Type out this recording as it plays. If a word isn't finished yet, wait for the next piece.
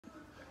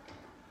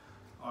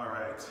All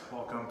right,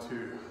 welcome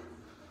to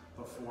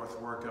the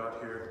fourth workout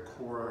here, the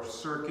core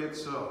circuit.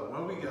 So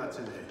what we got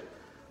today?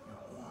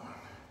 We got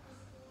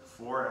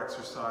 4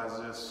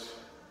 exercises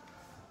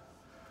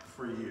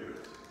for you.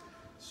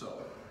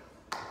 So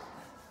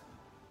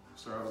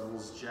start with a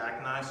little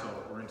jackknife.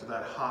 So we're into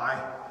that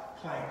high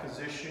plank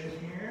position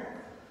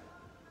here.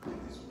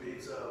 Get these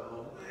weights out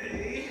of the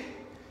way.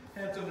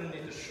 Hands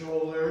underneath the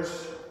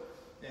shoulders.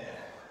 And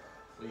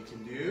what you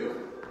can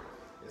do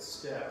is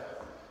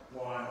step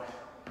 1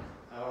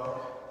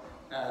 out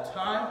at a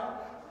time.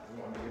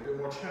 You want to make it a bit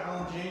more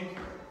challenging.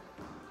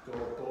 Go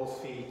with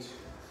both feet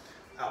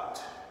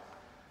out.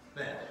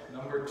 Then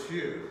number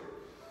 2,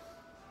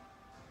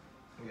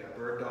 we got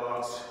bird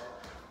dogs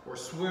or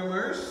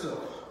swimmers.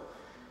 So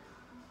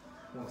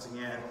once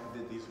again, we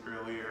did these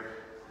earlier.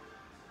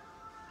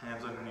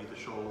 Hands underneath the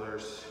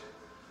shoulders.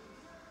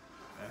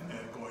 And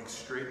then going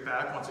straight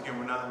back. Once again,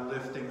 we're not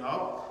lifting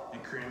up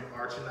and creating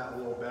arch in that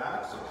low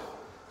back. So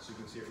you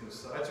can see it from the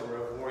side. So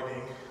we're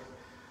avoiding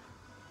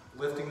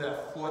lifting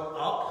that foot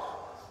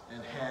up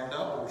and hand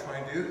up. What we're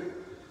trying to do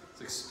is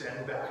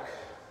extend back.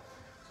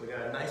 So I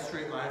got a nice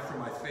straight line from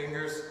my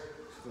fingers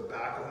to the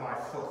back of my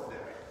foot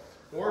there.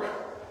 Or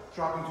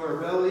dropping to our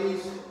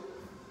bellies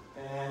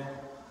and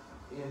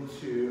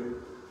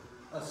into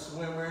a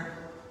swimmer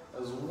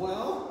as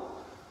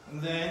well. And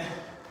then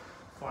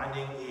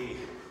finding a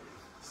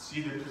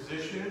seated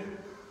position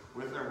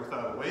with or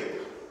without a weight.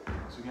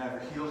 So you can have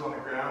your heels on the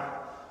ground,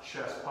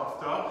 chest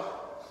puffed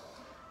up,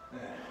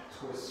 and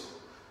twist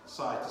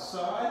side to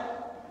side.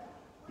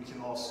 We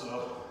can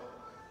also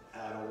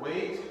add a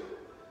weight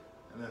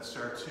and then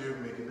start to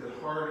make it a bit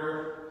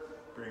harder.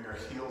 Bring our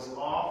heels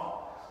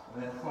off,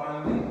 and then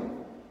finally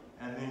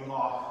ending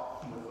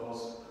off with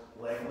those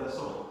legless.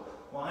 So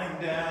lying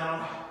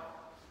down,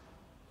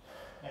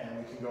 and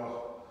we can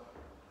go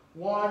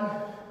 1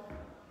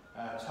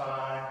 at a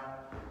time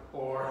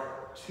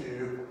or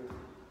 2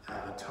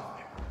 at a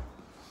time.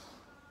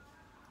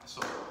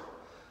 So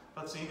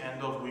that's the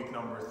end of week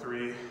number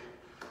 3.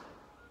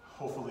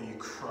 Hopefully you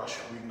crush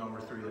week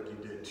number 3 like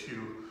you did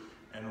 2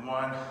 and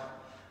 1.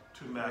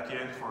 Tune back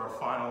in for our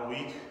final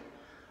week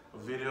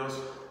of videos.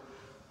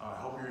 I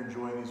hope you're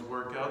enjoying these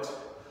workouts.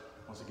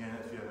 Once again,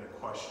 if you have any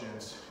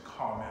questions,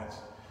 comments,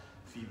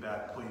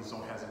 feedback, please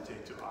don't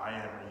hesitate to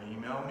IM or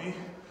email me.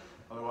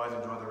 Otherwise,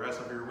 enjoy the rest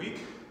of your week,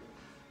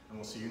 and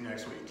we'll see you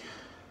next week.